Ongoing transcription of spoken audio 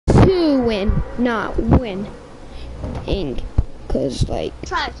to win, not win. Cause like.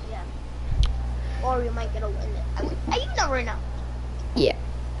 Try to, yeah. Or you might get a win. You never know. Yeah.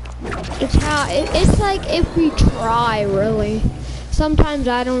 It's like if we try, really. Sometimes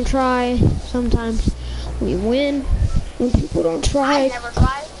I don't try. Sometimes we win when people don't try. I never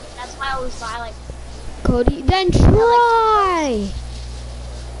try. That's why I always buy like. Cody, then try.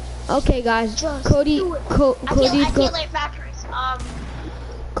 Okay, guys.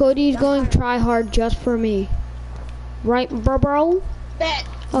 Cody's going to try hard just for me. Right, bro? Bet.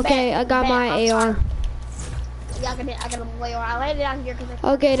 Okay, I got my AR. Yeah, I got a AR. I laid it down here because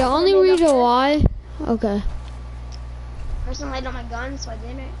okay, the only reason why. Okay. First, I laid on my gun, so I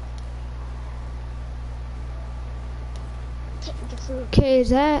didn't. Okay, is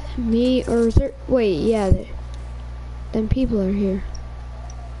that me or is there? Wait, yeah. Then people are here.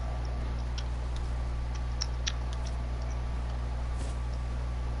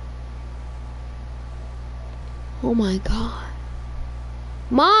 Oh my god.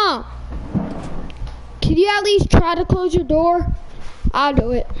 Mom! Can you at least try to close your door? I'll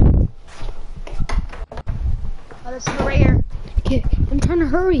do it. Oh, this is right here. Okay, I'm trying to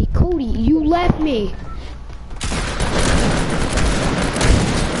hurry. Cody, you left me.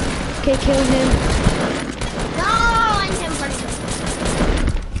 Okay, kill him. No, I'm him first.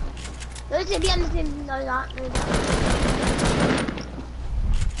 There's a be on the same. No, not.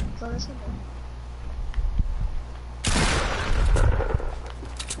 So this one.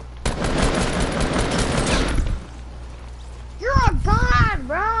 You're a god,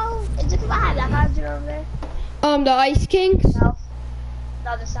 bro. It's just bad. That guy's over there. The Ice Kings? South.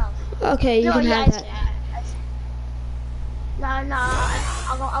 No, the south. Okay, you can have that. No,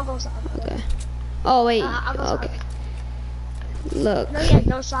 I'll go south. Okay. Oh wait. I'll go okay. Look. No, yeah,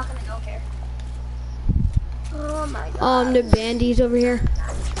 no shotgun. I don't care. Oh my god. The bandies over here.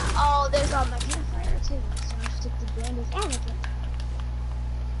 Oh, there's my campfire too. So I stick the bandies and the campfire.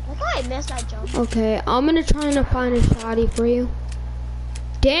 Look how I missed that jump. Okay, I'm gonna try to find a shotty for you.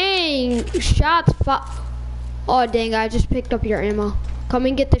 Dang, shots oh dang, I just picked up your ammo. Come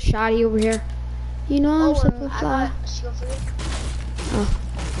and get the shotty over here. You know I'm super fly. Oh,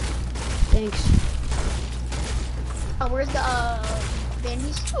 thanks. Oh, where's the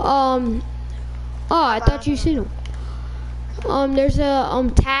bandies? Oh, I thought you seen them. There's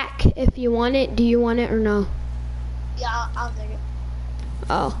a tack if you want it. Do you want it or no? Yeah, I'll take it.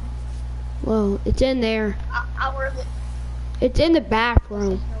 Oh, well, it's in there. Where is it? It's in the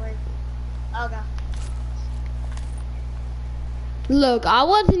bathroom. Okay. Look, I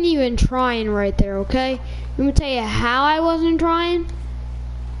wasn't even trying right there, okay? Let me tell you how I wasn't trying.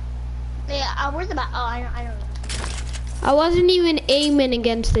 Yeah, where's the oh, I don't know. I wasn't even aiming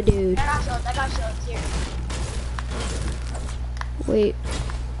against the dude. I got shields here. Wait,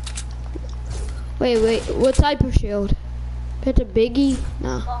 what type of shield? If it's a biggie?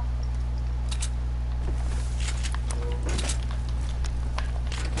 No. Well,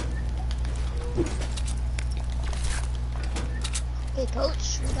 okay,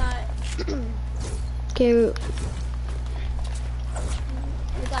 coach, we got Okay. we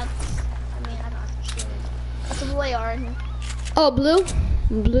got I don't have to shield. That's a blue AR in here. Oh, blue?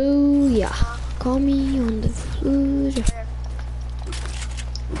 Blue, yeah. Call me on the blues.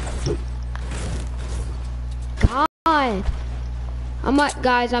 God.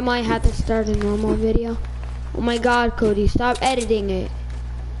 Guys, I might have to start a normal video. Oh my god, Cody, stop editing it.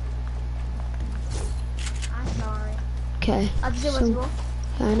 I'm sorry. Okay. I'll just do what's cool.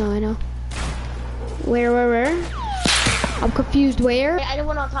 Yeah, I know. Where? I'm confused, where? I didn't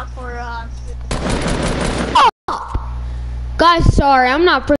want to talk for Oh! Guys, sorry, I'm not